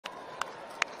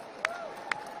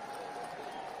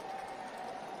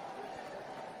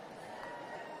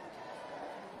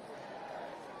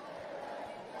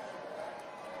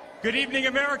Good evening,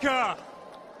 America.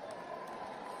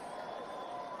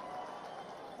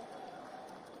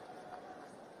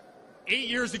 Eight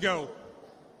years ago,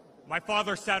 my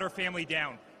father sat our family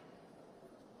down.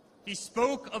 He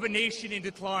spoke of a nation in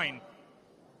decline,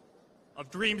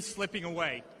 of dreams slipping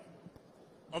away,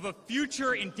 of a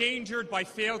future endangered by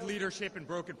failed leadership and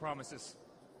broken promises.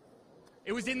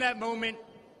 It was in that moment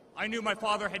I knew my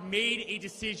father had made a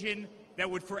decision that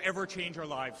would forever change our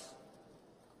lives.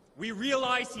 We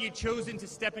realized he had chosen to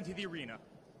step into the arena,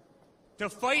 to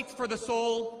fight for the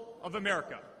soul of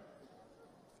America.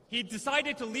 He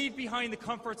decided to leave behind the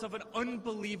comforts of an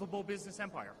unbelievable business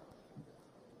empire,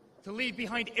 to leave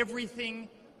behind everything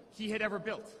he had ever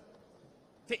built,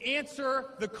 to answer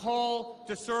the call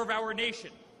to serve our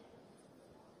nation.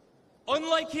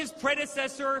 Unlike his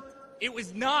predecessor, it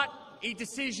was not a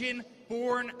decision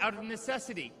born out of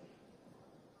necessity.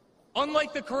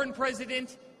 Unlike the current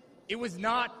president, it was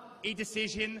not a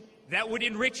decision that would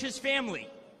enrich his family.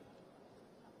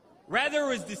 Rather, it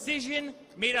was a decision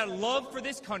made out of love for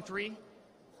this country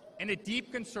and a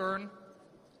deep concern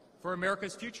for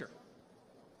America's future.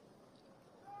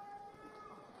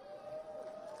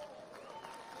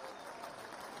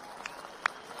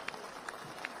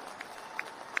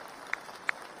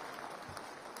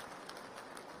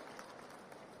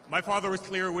 My father was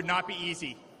clear it would not be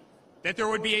easy, that there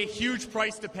would be a huge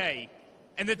price to pay,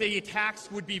 and that the attacks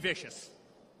would be vicious.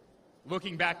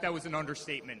 Looking back, that was an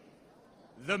understatement.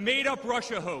 The made-up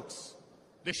Russia hoax,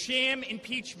 the sham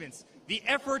impeachments, the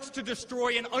efforts to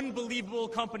destroy an unbelievable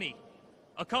company,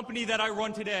 a company that I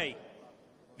run today,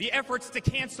 the efforts to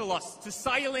cancel us, to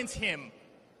silence him,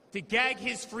 to gag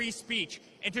his free speech,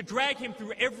 and to drag him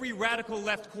through every radical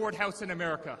left courthouse in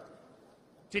America,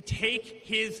 to take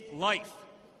his life.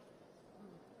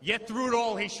 Yet through it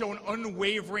all, he's shown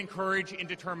unwavering courage and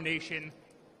determination,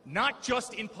 not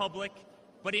just in public,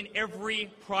 but in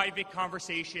every private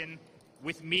conversation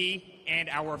with me and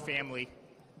our family.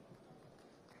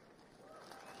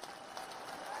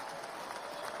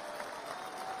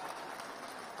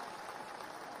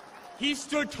 He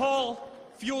stood tall,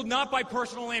 fueled not by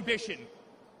personal ambition,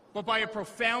 but by a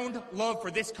profound love for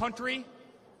this country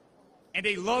and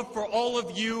a love for all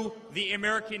of you, the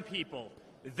American people.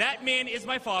 That man is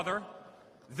my father.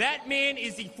 That man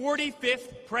is the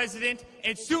 45th president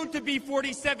and soon-to-be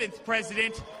 47th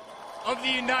president of the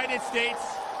United States.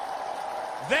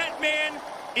 That man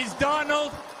is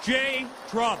Donald J.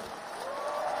 Trump.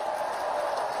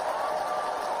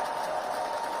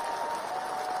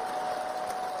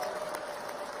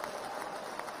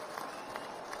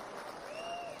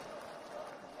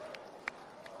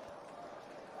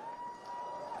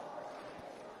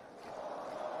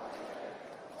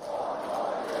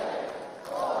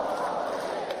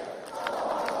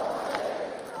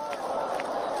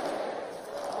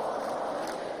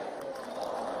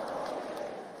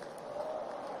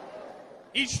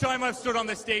 Each time I've stood on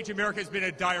this stage, America has been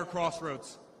at a dire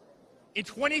crossroads. In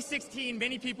 2016,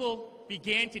 many people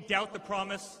began to doubt the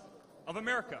promise of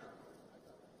America.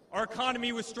 Our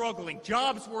economy was struggling.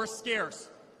 Jobs were scarce.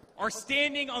 Our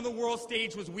standing on the world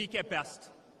stage was weak at best.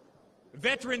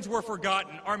 Veterans were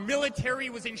forgotten. Our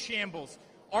military was in shambles.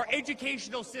 Our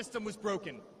educational system was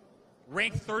broken,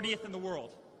 ranked 30th in the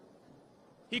world.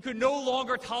 He could no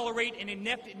longer tolerate an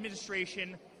inept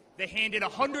administration that handed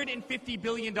 $150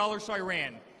 billion to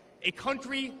Iran, a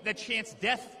country that chants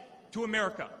death to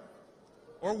America,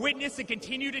 or witness the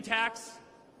continued attacks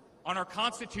on our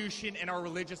Constitution and our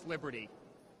religious liberty,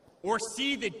 or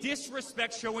see the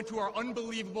disrespect shown to our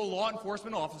unbelievable law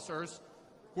enforcement officers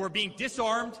who are being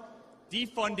disarmed,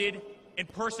 defunded, and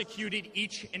persecuted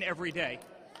each and every day.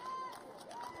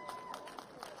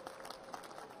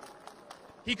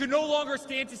 He could no longer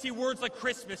stand to see words like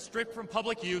Christmas stripped from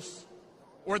public use,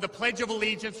 or the Pledge of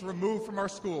Allegiance removed from our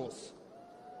schools.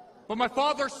 But my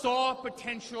father saw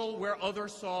potential where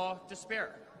others saw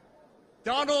despair.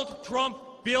 Donald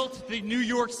Trump built the New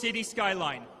York City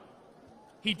skyline.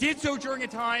 He did so during a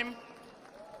time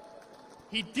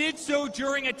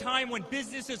when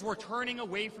businesses were turning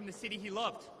away from the city he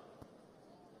loved.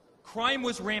 Crime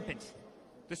was rampant.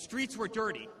 The streets were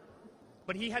dirty.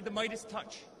 But he had the Midas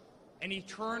touch, and he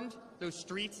turned those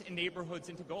streets and neighborhoods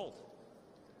into gold.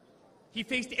 He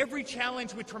faced every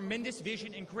challenge with tremendous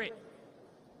vision and grit.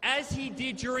 As he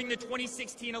did during the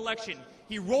 2016 election,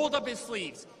 he rolled up his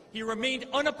sleeves. He remained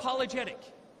unapologetic.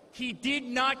 He did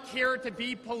not care to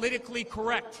be politically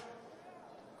correct.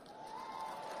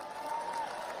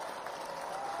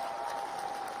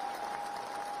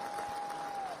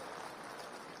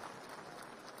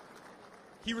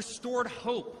 He restored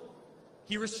hope.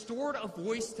 He restored a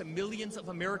voice to millions of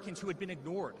Americans who had been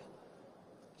ignored.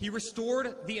 He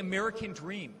restored the American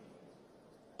dream.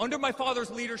 Under my father's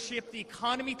leadership, the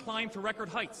economy climbed to record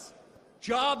heights.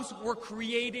 Jobs were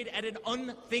created at an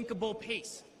unthinkable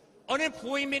pace.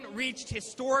 Unemployment reached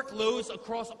historic lows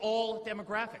across all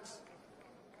demographics.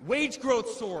 Wage growth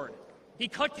soared. He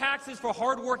cut taxes for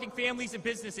hardworking families and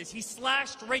businesses. He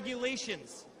slashed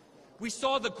regulations. We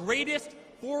saw the greatest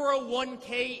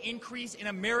 401k increase in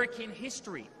American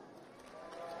history.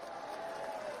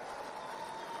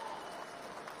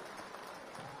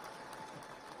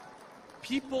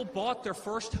 People bought their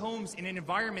first homes in an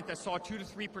environment that saw 2 to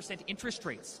 3% interest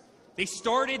rates. They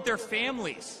started their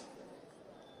families.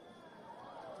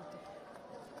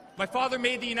 My father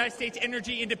made the United States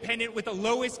energy independent with the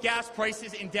lowest gas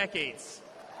prices in decades.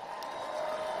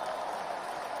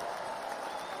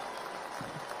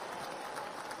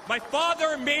 My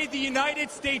father made the United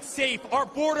States safe. Our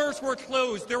borders were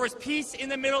closed. There was peace in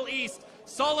the Middle East.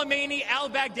 Soleimani,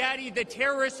 al-Baghdadi, the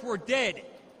terrorists were dead.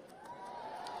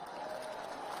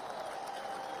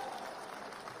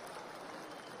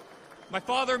 My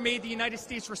father made the United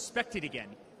States respected again,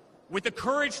 with the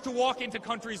courage to walk into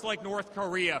countries like North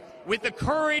Korea, with the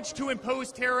courage to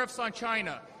impose tariffs on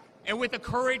China, and with the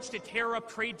courage to tear up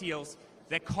trade deals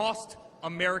that cost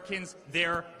Americans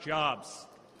their jobs.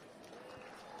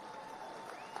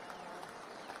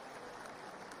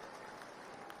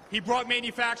 He brought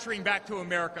manufacturing back to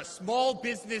America. Small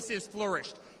businesses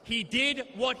flourished. He did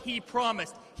what he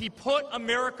promised. He put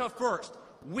America first.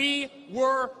 We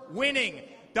were winning.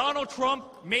 Donald Trump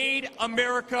made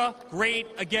America great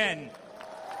again.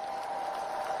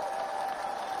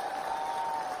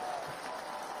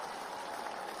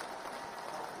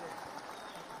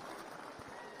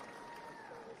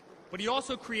 But he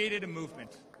also created a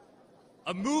movement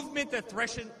that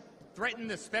threatened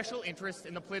the special interests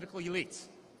in the political elites,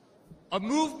 a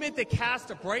movement that cast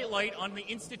a bright light on the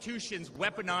institutions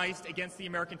weaponized against the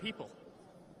American people.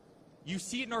 You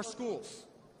see it in our schools.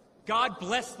 God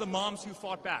bless the moms who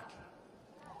fought back.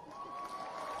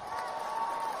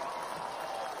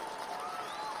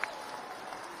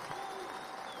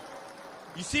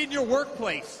 You see it in your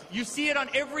workplace. You see it on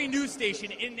every news station,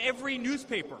 in every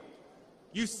newspaper.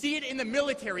 You see it in the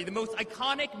military. The most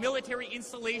iconic military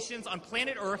installations on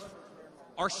planet Earth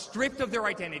are stripped of their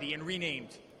identity and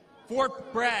renamed.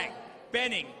 Fort Bragg,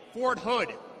 Benning, Fort Hood.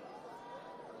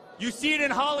 You see it in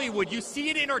Hollywood. You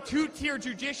see it in our two-tier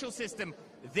judicial system.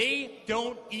 They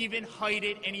don't even hide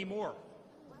it anymore.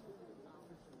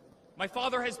 My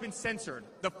father has been censored.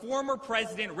 The former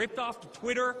president ripped off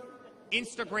Twitter,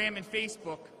 Instagram, and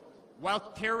Facebook, while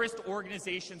terrorist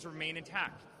organizations remain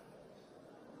intact.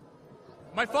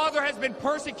 My father has been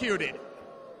persecuted,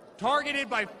 targeted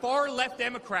by far-left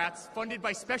Democrats, funded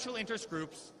by special interest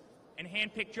groups, and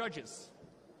hand-picked judges.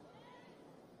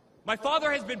 My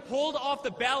father has been pulled off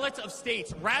the ballots of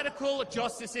states, radical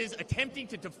justices attempting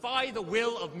to defy the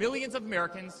will of millions of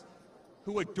Americans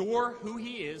who adore who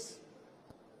he is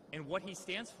and what he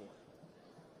stands for.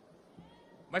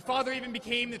 My father even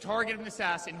became the target of an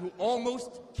assassin who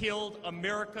almost killed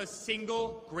America's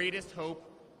single greatest hope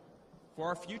for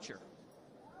our future.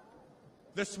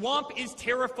 The swamp is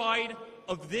terrified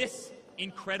of this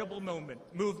incredible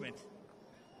movement.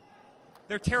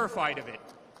 They're terrified of it.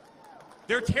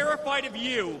 They're terrified of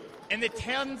you and the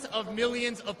tens of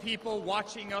millions of people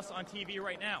watching us on TV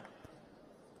right now.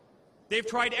 They've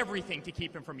tried everything to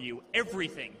keep him from you,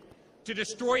 everything, to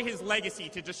destroy his legacy,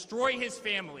 to destroy his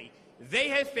family. They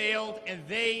have failed, and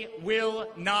they will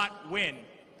not win.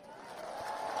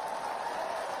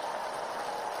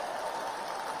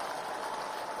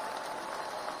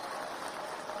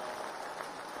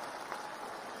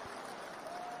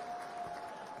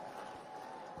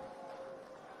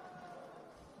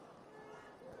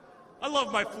 I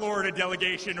love my Florida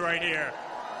delegation right here.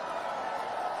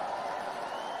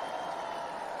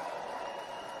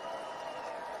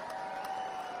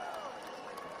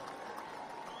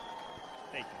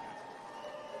 Thank you.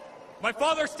 My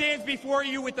father stands before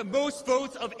you with the most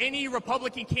votes of any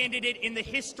Republican candidate in the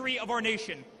history of our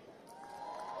nation.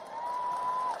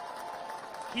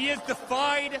 He has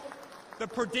defied the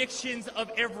predictions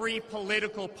of every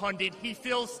political pundit. He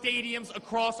fills stadiums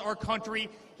across our country.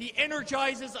 He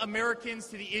energizes Americans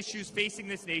to the issues facing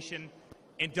this nation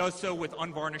and does so with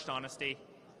unvarnished honesty.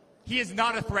 He is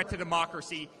not a threat to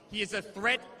democracy. He is a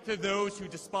threat to those who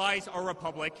despise our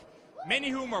republic, many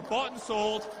of whom are bought and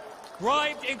sold,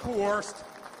 bribed and coerced,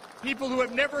 people who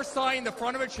have never signed the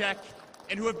front of a check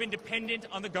and who have been dependent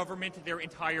on the government their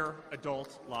entire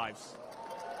adult lives.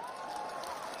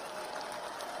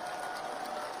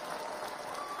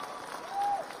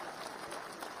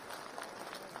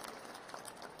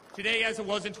 Today, as it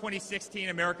was in 2016,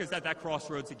 America's at that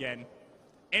crossroads again.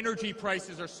 Energy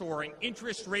prices are soaring.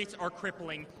 Interest rates are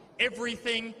crippling.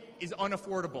 Everything is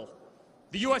unaffordable.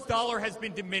 The U.S. dollar has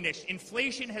been diminished.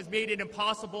 Inflation has made it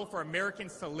impossible for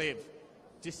Americans to live,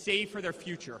 to save for their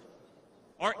future.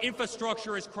 Our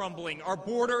infrastructure is crumbling. Our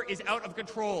border is out of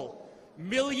control.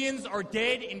 Millions are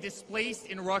dead and displaced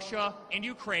in Russia and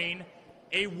Ukraine,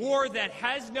 a war that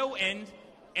has no end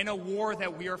and a war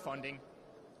that we are funding.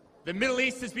 The Middle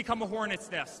East has become a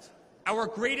hornet's nest. Our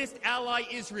greatest ally,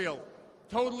 Israel,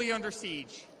 totally under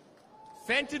siege.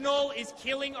 Fentanyl is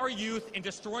killing our youth and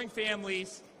destroying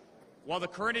families, while the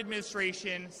current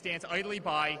administration stands idly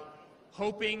by,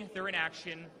 hoping their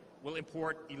inaction will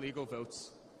import illegal votes.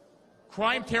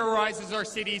 Crime terrorizes our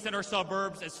cities and our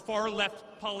suburbs as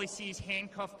far-left policies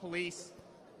handcuff police.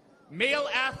 Male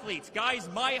athletes, guys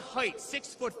my height,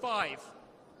 6'5",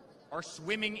 are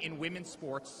swimming in women's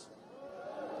sports.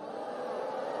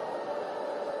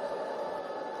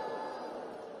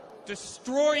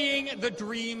 Destroying the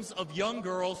dreams of young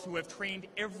girls who have trained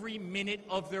every minute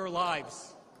of their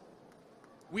lives.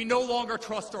 We no longer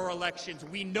trust our elections.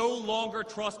 We no longer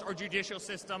trust our judicial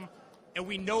system. And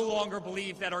we no longer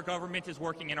believe that our government is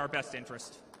working in our best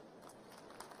interest.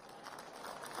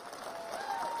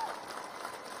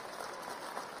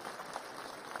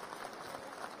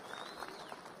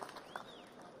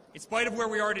 In spite of where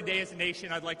we are today as a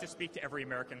nation, I'd like to speak to every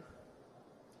American.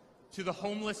 To the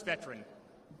homeless veteran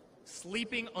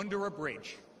sleeping under a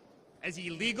bridge as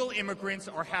illegal immigrants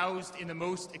are housed in the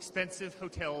most expensive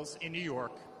hotels in New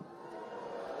York.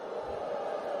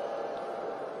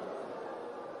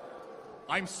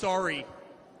 I'm sorry.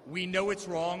 We know it's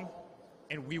wrong,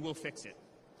 and we will fix it.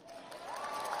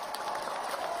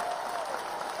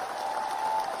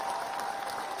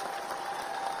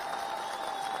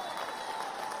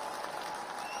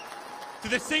 To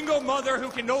the single mother who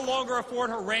can no longer afford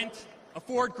her rent,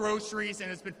 afford groceries, and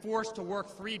has been forced to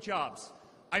work 3 jobs,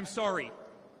 I'm sorry.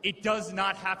 It does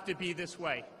not have to be this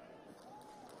way.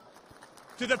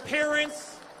 To the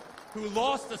parents who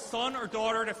lost a son or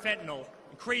daughter to fentanyl,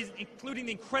 including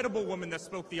the incredible woman that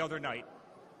spoke the other night,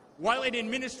 while an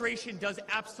administration does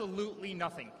absolutely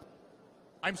nothing,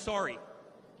 I'm sorry.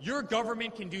 Your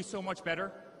government can do so much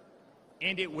better,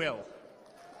 and it will.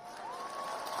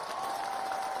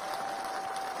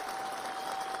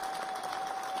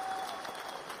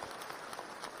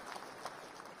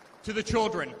 To the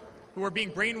children who are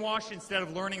being brainwashed instead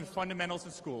of learning the fundamentals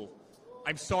in school,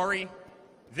 I'm sorry.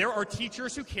 There are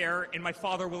teachers who care, and my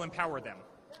father will empower them.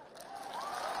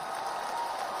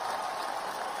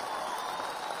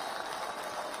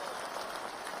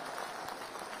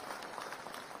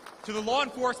 To the law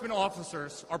enforcement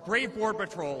officers, our brave Border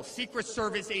Patrol, Secret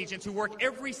Service agents who work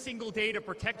every single day to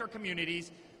protect our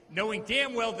communities, knowing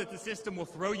damn well that the system will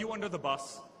throw you under the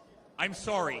bus, I'm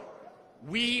sorry.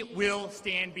 We will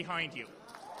stand behind you.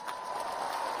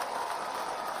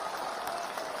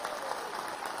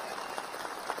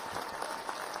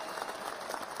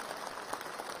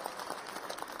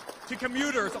 To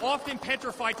commuters often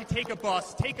petrified to take a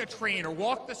bus, take a train, or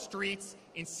walk the streets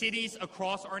in cities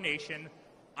across our nation,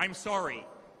 I'm sorry.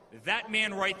 That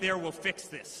man right there will fix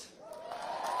this.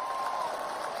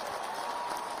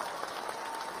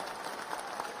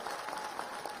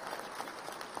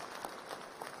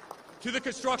 To the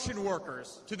construction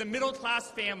workers, to the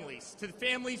middle-class families, to the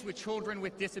families with children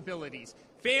with disabilities,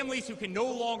 families who can no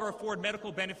longer afford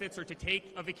medical benefits or to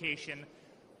take a vacation,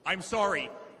 I'm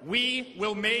sorry. We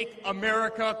will make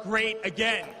America great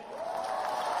again.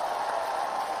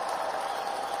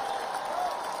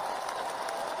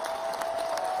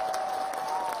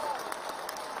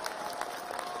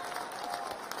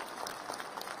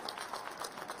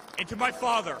 And to my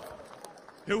father,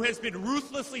 who has been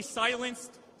ruthlessly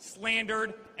silenced,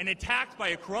 slandered, and attacked by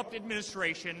a corrupt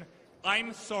administration,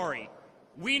 I'm sorry.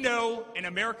 We know, and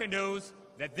America knows,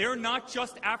 that they're not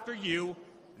just after you,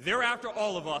 they're after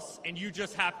all of us, and you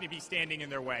just happen to be standing in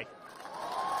their way.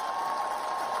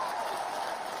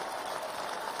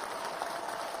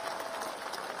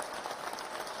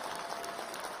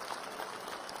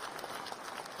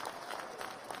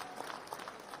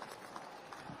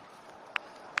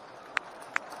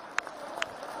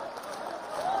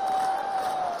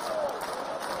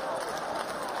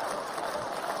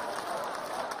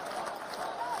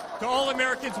 To all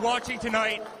Americans watching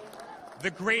tonight, the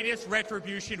greatest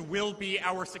retribution will be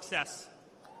our success.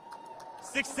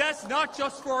 Success not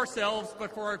just for ourselves,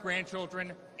 but for our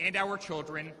grandchildren and our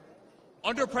children.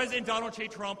 Under President Donald J.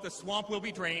 Trump, the swamp will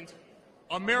be drained.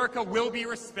 America will be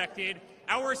respected.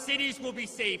 Our cities will be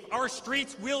safe. Our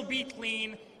streets will be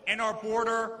clean. And our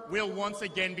border will once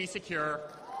again be secure.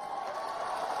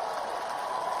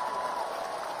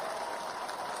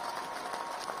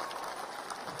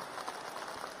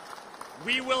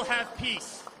 We will have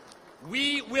peace.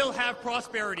 We will have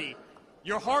prosperity.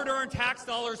 Your hard-earned tax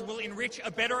dollars will enrich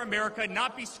a better America,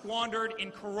 not be squandered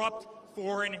in corrupt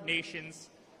foreign nations.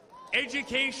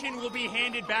 Education will be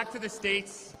handed back to the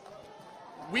states.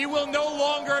 We will no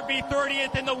longer be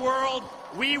 30th in the world.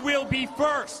 We will be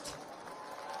first.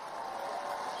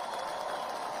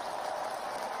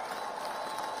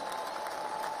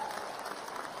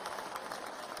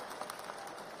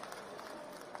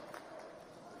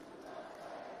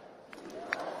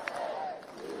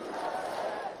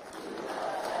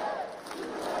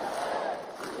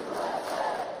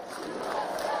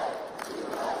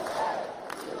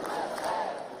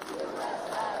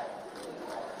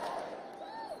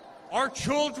 Our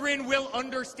children will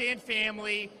understand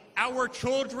family, our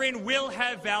children will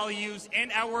have values,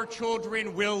 and our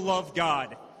children will love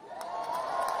God.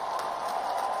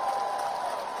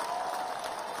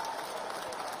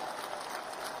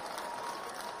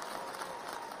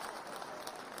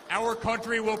 Our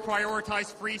country will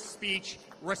prioritize free speech,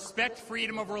 respect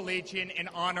freedom of religion, and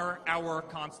honor our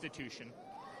Constitution.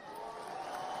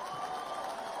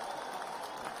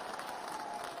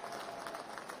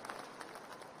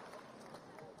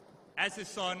 As his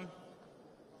son,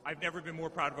 I've never been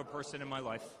more proud of a person in my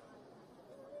life.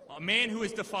 A man who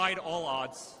has defied all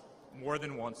odds more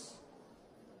than once.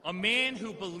 A man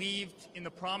who believed in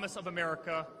the promise of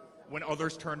America when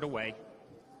others turned away.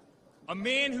 A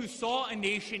man who saw a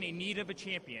nation in need of a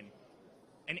champion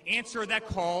and answered that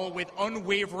call with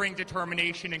unwavering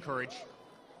determination and courage.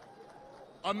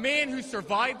 A man who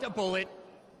survived a bullet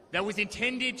that was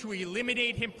intended to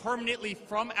eliminate him permanently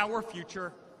from our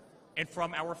future and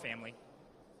from our family.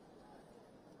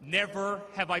 Never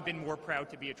have I been more proud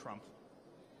to be a Trump.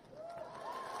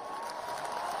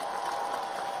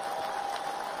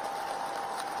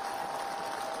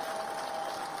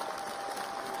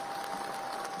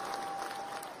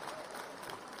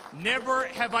 Never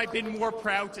have I been more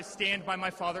proud to stand by my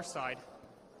father's side.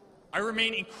 I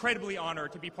remain incredibly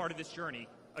honored to be part of this journey,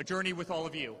 a journey with all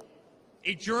of you,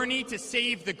 a journey to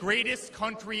save the greatest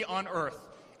country on earth,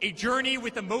 a journey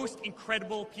with the most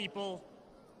incredible people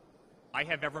I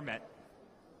have ever met.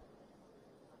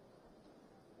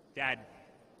 Dad,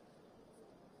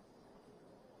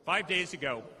 5 days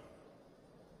ago,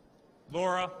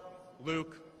 Laura,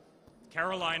 Luke,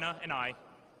 Carolina, and I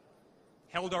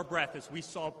held our breath as we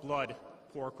saw blood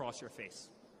pour across your face.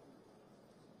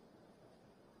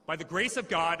 By the grace of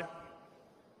God,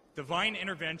 divine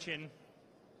intervention,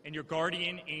 and your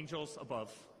guardian angels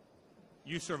above,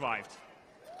 you survived.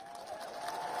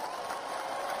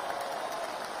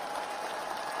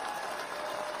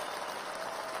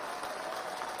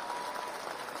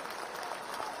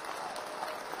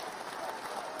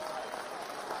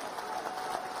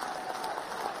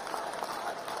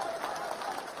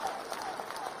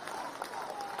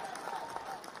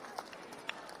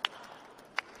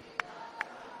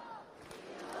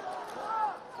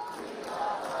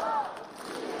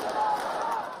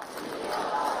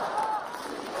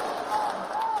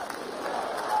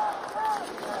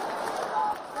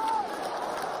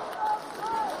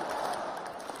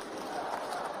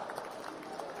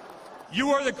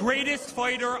 You are the greatest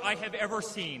fighter I have ever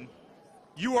seen.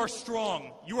 You are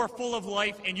strong, you are full of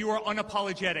life, and you are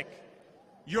unapologetic.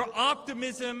 Your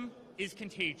optimism is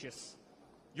contagious.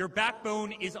 Your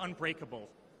backbone is unbreakable.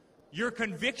 Your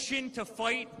conviction to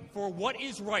fight for what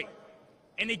is right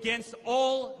and against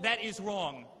all that is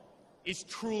wrong is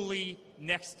truly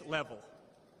next level.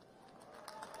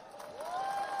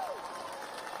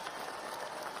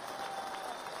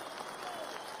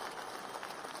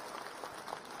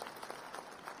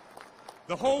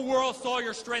 The whole world saw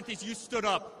your strength as you stood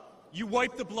up. You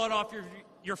wiped the blood off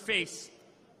your face,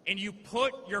 and you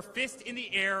put your fist in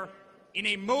the air in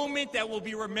a moment that will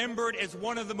be remembered as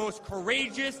one of the most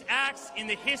courageous acts in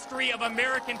the history of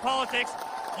American politics.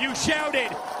 You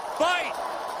shouted, "Fight!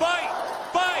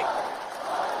 Fight! Fight!"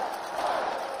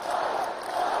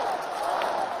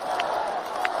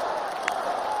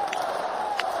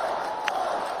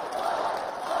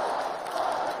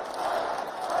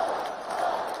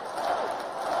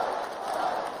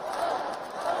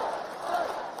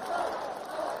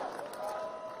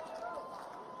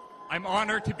 I'm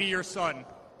honored to be your son.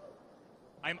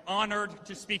 I'm honored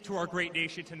to speak to our great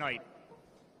nation tonight.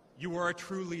 You are a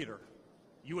true leader.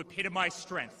 You epitomize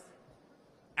strength.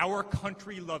 Our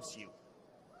country loves you.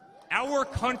 Our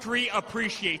country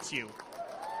appreciates you.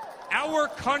 Our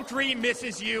country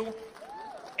misses you.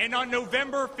 And on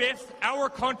November 5th, our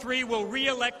country will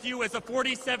re-elect you as the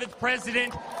 47th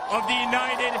President of the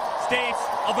United States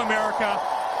of America.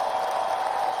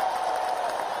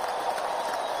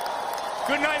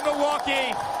 Good night,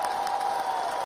 Milwaukee.